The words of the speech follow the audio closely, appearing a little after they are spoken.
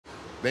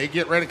They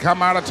get ready to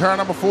come out of turn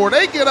number 4.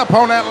 They get up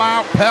on that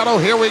loud pedal.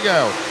 Here we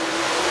go.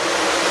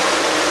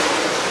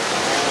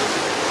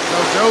 So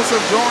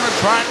Joseph Joyner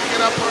trying to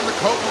get up under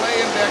Colton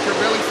Leyendecker.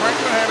 Billy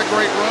Franklin had a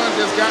great run,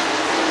 just got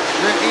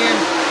the end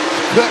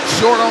cut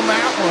short on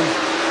that one.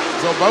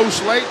 So Bo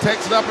Slade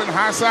takes it up in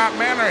high side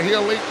manner.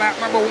 He'll lead lap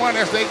number 1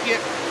 as they get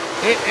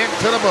it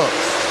into the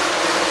books.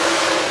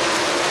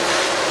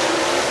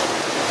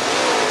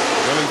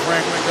 Billy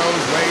Franklin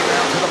goes way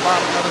down to the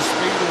bottom of the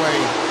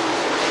speedway.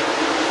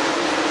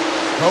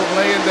 Colton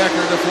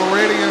Leyendecker, the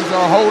Floridians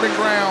are holding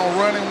ground,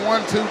 running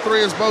 1, 2,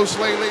 3 as Bo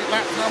Slade lead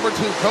lap number 2.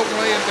 Colton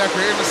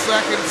Leyendecker in the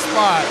second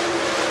spot.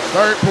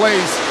 Third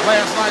place,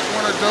 last night's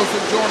winner,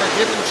 Joseph Joyner,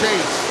 giving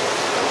chase.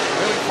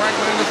 Billy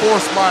Franklin in the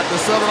 4th spot, the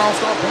Southern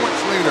All-Star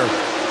points leader.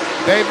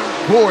 David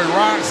Boyd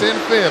rocks in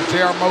 5th.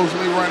 J.R.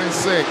 Mosley running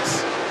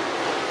 6th.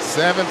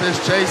 7th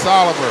is Chase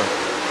Oliver.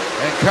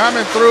 And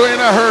coming through in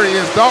a hurry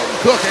is Dalton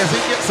Cook as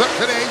he gets up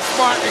to the 8th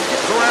spot and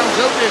gets around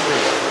Joe Digby.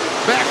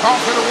 Back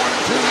off into 1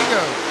 and 2 he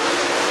goes.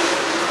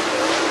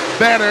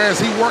 Better as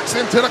he works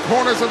into the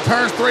corners of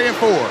turns 3 and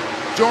 4.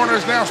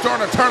 Joyner's now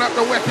starting to turn up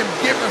the wick and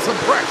giving some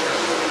pressure.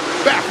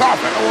 Back off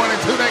into 1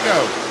 and 2 they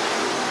go.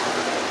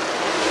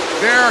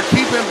 They're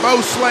keeping Bo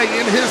Slade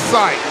in his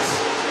sights.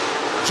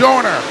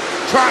 Joyner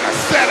trying to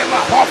set him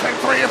up. Off in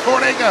 3 and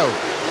 4 they go.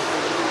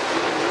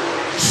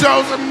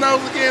 Shows him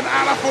nose again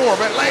out of 4,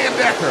 but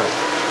Leyendecker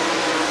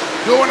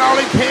doing all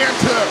he can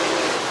to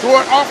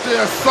throw it off the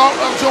assault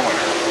of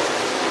Joyner.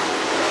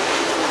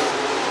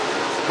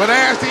 But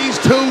as these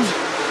two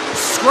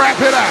scrap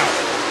it out,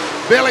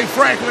 Billy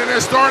Franklin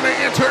is starting to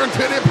enter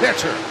into the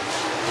picture.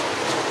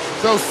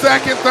 So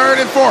 2nd, 3rd,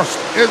 and 4th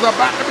is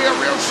about to be a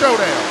real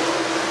showdown.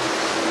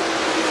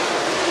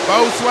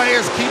 Bo Slade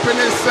is keeping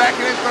his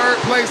 2nd and 3rd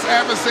place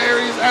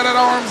adversaries at an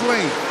arm's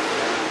length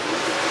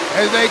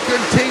as they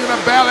continue to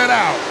battle it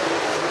out.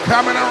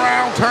 Coming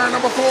around turn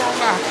number 4 on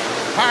the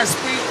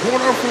high-speed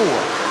corner 4.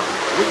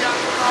 We got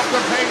off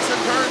the pace in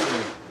turn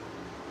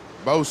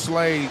 2. Bo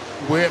Slade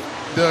with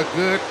the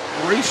good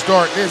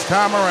restart this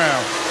time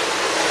around.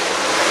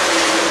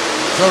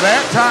 So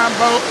that time,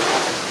 Bo,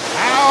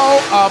 how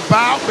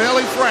about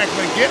Billy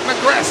Franklin getting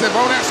aggressive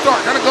on that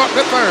start? Gonna go up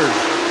to 3rd.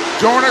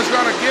 Joyner's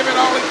gonna give it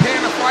all he can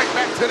to fight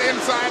back to the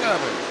inside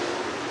of it.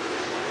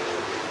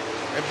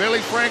 And Billy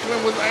Franklin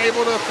was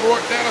able to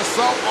thwart that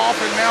assault off,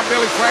 and now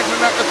Billy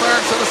Franklin up to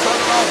 3rd, so the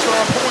Southern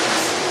All-Star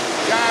points.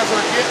 Guys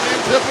are getting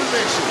into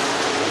position.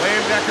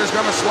 Leyendecker's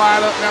gonna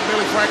slide up. Now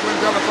Billy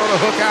Franklin's gonna throw the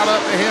hook out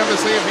up to him to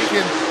see if he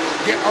can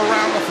get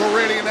around the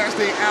Floridian. That's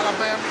the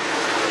Alabama.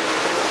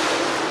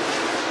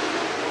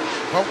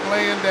 Colton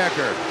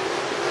Leyendecker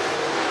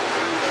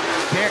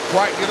can't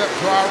quite get up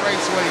to our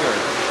race leader.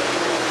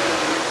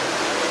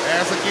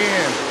 As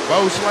again,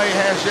 Bo Slade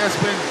has just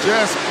been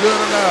just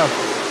good enough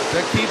to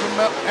keep him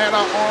up at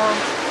an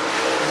arm's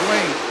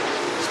length.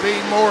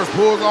 Steve Morris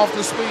pulls off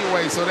the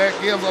speedway, so that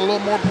gives a little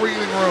more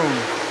breathing room.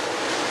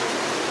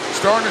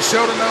 Starting to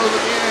show the nose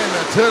again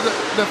to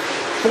the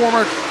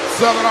former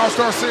Southern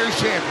All-Star Series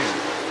champion.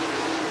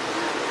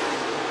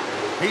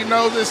 He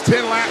knows it's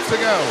 10 laps to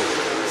go,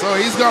 so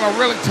he's going to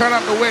really turn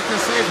up the wick and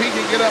see if he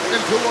can get up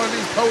into one of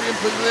these podium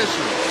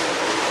positions.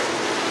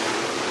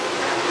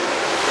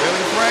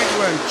 Billy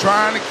Franklin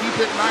trying to keep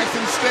it nice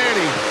and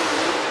steady.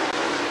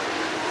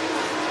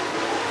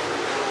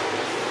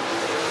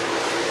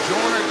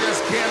 Joyner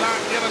just cannot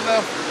get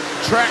enough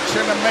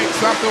traction to make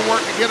something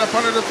work to get up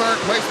under the 3rd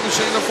place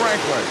machine of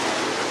Franklin.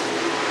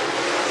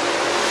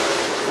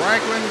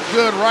 Franklin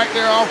good right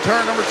there off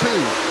turn number 2.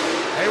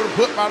 Able to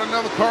put about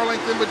another car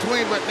length in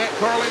between, but that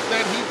car length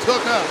that he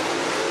took up,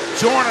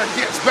 Joyner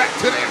gets back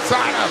to the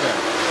inside of it.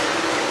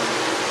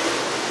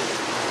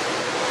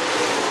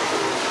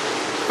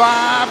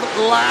 5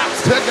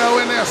 laps to go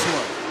in this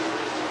one.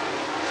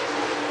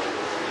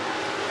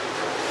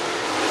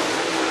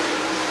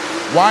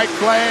 White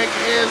flag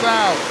is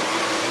out.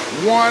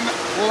 1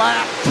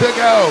 lap to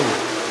go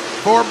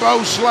for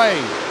Bo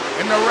Slade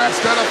and the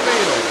rest of the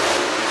field.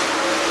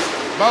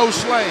 Bo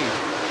Slade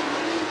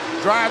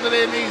drives it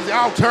in easy.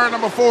 Out turn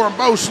number 4, and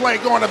Bo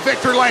Slade going to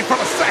victory lane for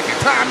the 2nd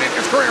time in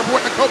his career,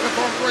 winning the Copeland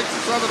Farms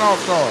Racing Southern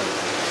All-Stars.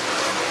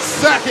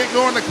 2nd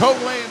going to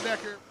Colton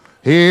Leyendecker.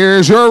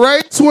 Here's your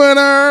race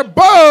winner,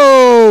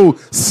 Bo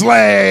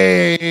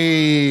Slade.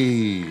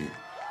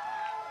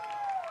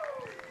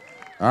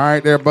 All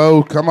right there,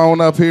 Bo. Come on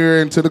up here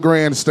into the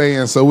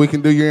grandstand so we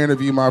can do your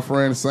interview, my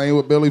friend. Same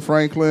with Billy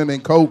Franklin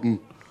and Colton.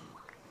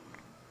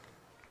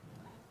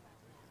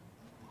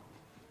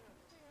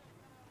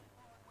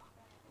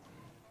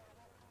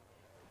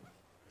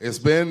 It's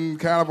been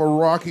kind of a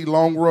rocky,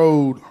 long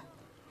road,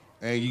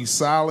 and you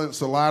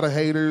silenced a lot of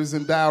haters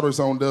and doubters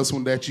on this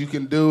one that you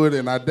can do it,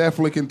 and I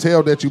definitely can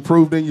tell that you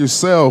proved in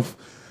yourself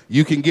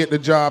you can get the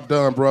job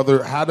done,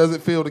 brother. How does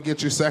it feel to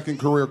get your 2nd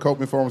career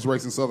Copeland Farms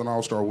Racing Southern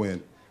All-Star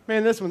win?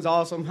 Man, this one's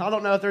awesome. I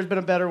don't know if there's been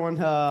a better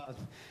one.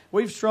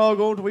 We've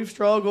struggled,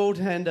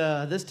 and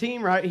this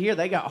team right here,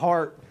 they got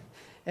heart.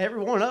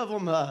 Every one of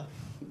them,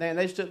 man,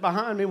 they stood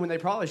behind me when they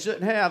probably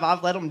shouldn't have.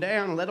 I've let them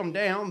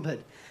down, but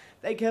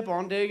they kept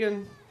on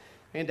digging.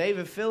 And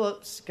David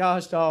Phillips,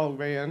 gosh dog,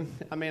 man.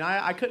 I mean,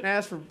 I couldn't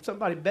ask for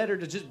somebody better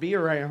to just be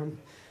around.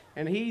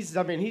 And he's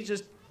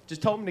just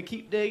told me to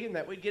keep digging,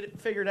 that we'd get it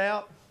figured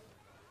out.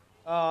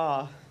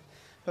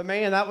 But,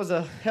 man, that was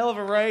a hell of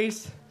a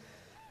race.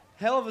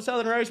 Hell of a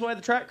Southern Raceway.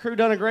 The track crew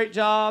done a great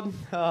job.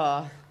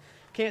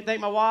 Can't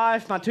thank my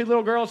wife, my two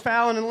little girls,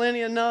 Fallon and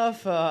Lenny,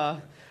 enough.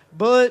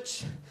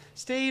 Butch,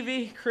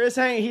 Stevie, Chris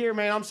ain't here,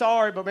 man. I'm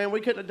sorry, but, man,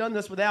 we couldn't have done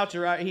this without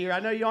you right here. I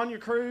know you're on your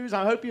cruise.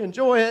 I hope you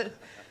enjoy it.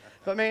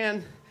 But,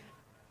 man,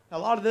 a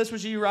lot of this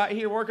was you right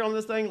here working on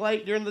this thing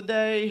late during the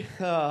day.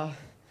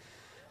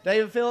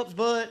 David Phillips,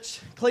 Butch,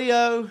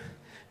 Cleo,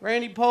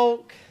 Randy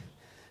Polk.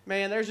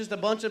 Man, there's just a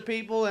bunch of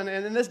people,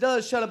 and this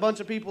does shut a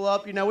bunch of people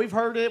up. You know, we've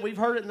heard it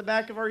in the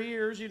back of our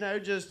ears, you know,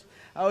 just,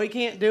 oh, he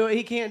can't do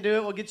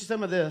it, we'll get you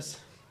some of this.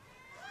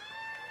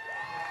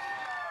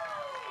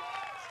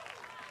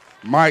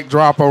 Mic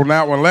drop on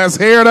that one. Let's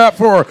hear it up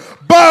for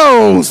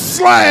Bo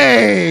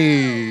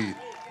Slade.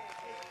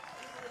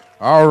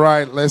 All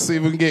right, let's see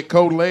if we can get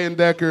Colt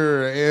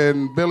Leyendecker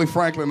and Billy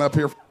Franklin up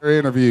here for their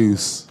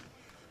interviews.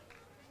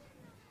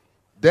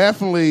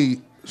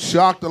 Definitely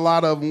shocked a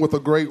lot of them with a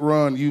great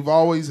run. You've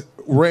always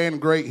ran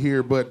great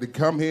here, but to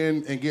come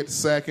in and get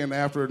second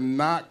after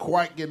not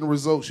quite getting the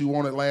results you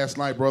wanted last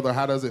night, brother,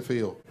 how does it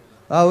feel?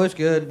 Oh, it's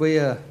good. We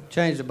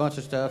changed a bunch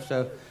of stuff,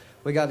 so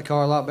we got the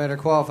car a lot better,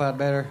 qualified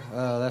better.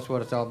 That's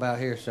what it's all about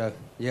here. So,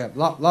 yeah,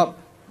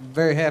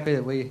 very happy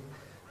that we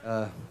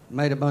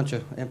made a bunch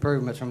of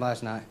improvements from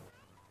last night.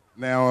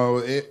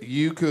 Now,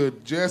 you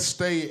could just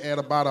stay at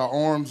about an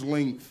arm's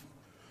length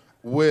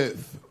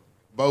with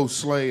Bo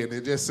Slade, and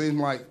it just seemed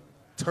like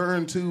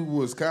turn 2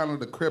 was kind of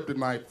the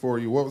kryptonite for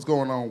you. What was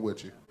going on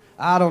with you?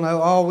 I don't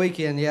know. All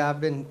weekend, yeah, I've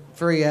been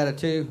 3 out of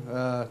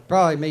 2.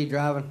 Probably me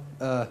driving.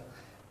 I've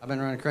been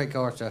running a crate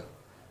car, so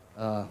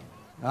I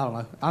don't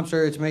know. I'm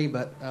sure it's me,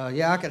 but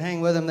yeah, I could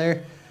hang with him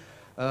there.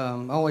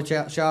 Only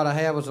shot I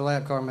had was the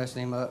lap car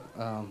messing him up.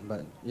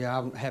 But yeah,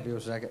 I'm happy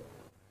with second.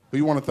 Who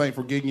you want to thank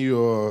for getting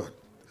you a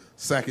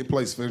second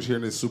place finish here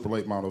in this super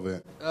late model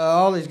event?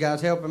 All these guys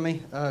helping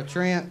me.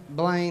 Trent,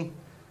 Blaine,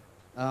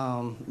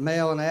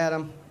 Mel and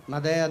Adam, my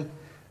dad,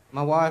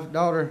 my wife,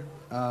 daughter,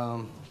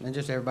 and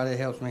just everybody that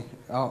helps me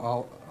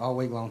all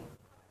week long.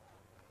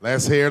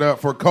 Let's hear it up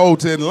for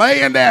Colton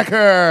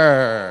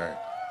Leyendecker,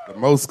 the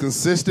most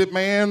consistent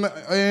man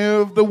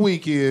of the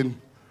weekend.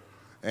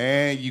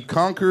 And you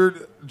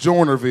conquered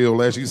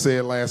Joinerville, as you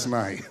said last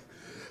night.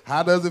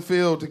 How does it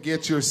feel to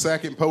get your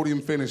second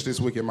podium finish this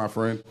weekend, my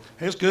friend?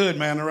 It's good,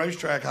 man. The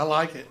racetrack, I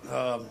like it.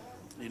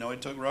 You know,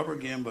 it took rubber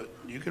again, but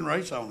you can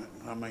race on it.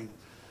 I mean,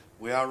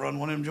 we outrun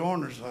one of them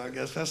joiners, so I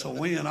guess that's a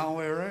win all the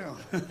way around.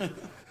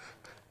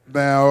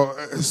 Now,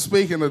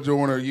 speaking of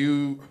Joiner,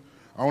 you,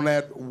 on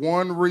that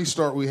one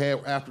restart we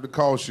had after the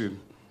caution,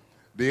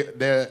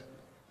 that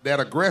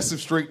aggressive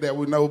streak that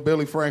we know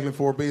Billy Franklin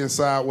for being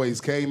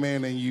sideways came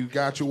in and you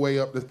got your way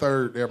up to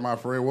third there, my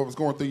friend. What was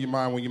going through your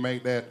mind when you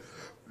made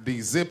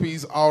the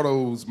Zippy's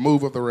Autos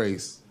move of the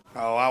race?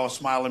 Oh, I was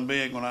smiling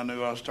big when I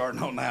knew I was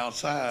starting on the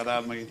outside.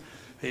 I mean,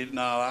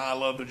 I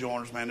love the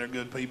joiners, man. They're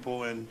good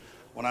people, and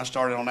when I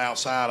started on the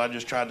outside, I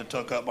just tried to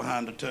tuck up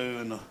behind the 2,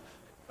 and the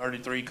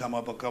 33 come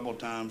up a couple of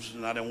times,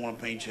 and I didn't want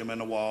to pinch him in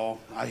the wall.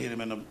 I hit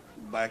him in the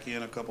back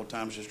end a couple of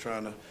times just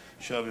trying to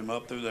shove him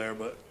up through there.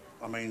 But,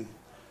 I mean,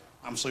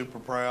 I'm super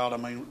proud. I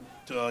mean,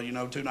 you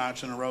know, 2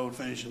 nights in a row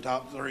finishing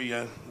top 3,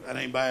 that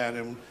ain't bad.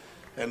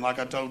 And like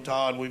I told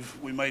Todd,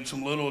 we made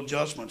some little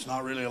adjustments,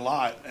 not really a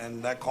lot,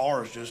 and that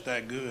car is just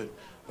that good.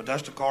 But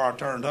that's the car I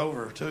turned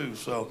over, too.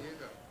 So,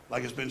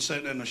 like, it's been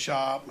sitting in the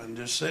shop and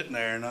just sitting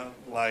there, and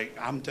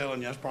I'm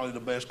telling you, that's probably the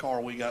best car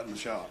we got in the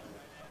shop.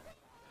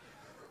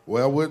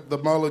 Well, with the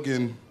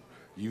Mulligan,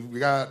 you've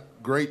got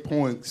great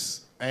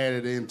points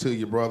added into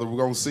you, brother. We're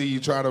going to see you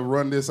try to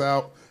run this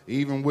out,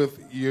 even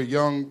with your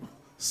young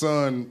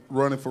son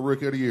running for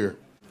Rookie of the Year.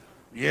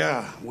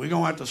 Yeah, we're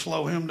going to have to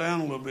slow him down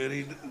a little bit.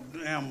 He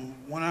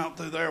went out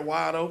through there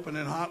wide open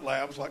in hot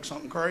laps like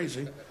something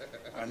crazy.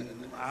 And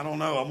I don't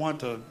know. I want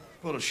to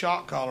put a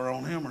shock collar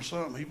on him or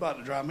something. He's about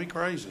to drive me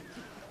crazy.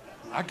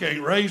 I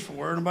can't race for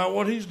worrying about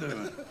what he's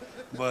doing.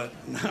 But,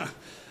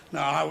 no,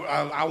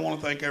 I want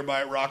to thank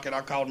everybody at Rocket.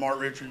 I called Mark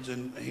Richards,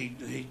 and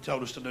he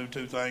told us to do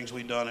 2 things.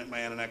 We done it,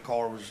 man, and that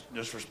car was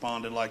just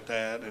responded like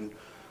that. And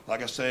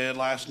like I said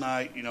last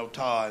night, you know,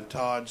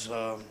 Todd's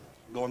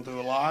going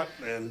through a lot,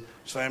 and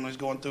his family's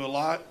going through a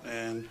lot.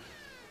 And,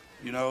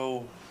 you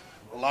know,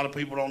 a lot of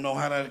people don't know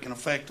how that can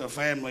affect a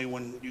family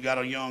when you got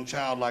a young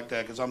child like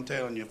that, because I'm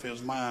telling you, if it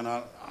was mine,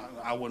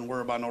 I wouldn't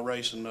worry about no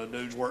racing. The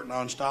dudes work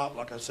nonstop,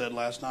 like I said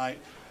last night,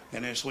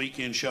 and this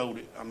weekend showed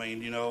it. I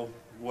mean, you know,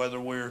 whether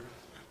we're,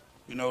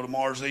 you know,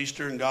 tomorrow's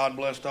Easter, and God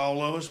blessed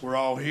all of us. We're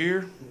all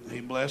here.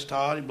 He blessed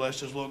Todd. He blessed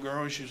his little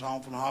girl. She's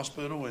home from the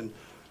hospital, and,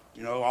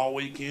 you know, all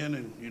weekend,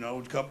 and, you know,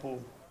 a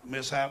couple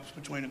mishaps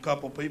between a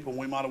couple people, and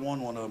we might have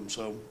won one of them.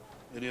 So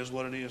it is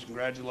what it is.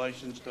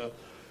 Congratulations to,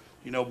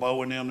 you know,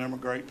 Bo and them. Them are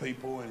great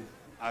people, and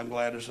I'm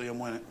glad to see them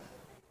win it.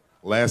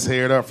 Let's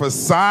hear it up for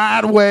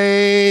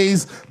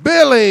Sideways,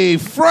 Billy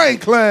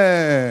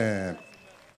Franklin.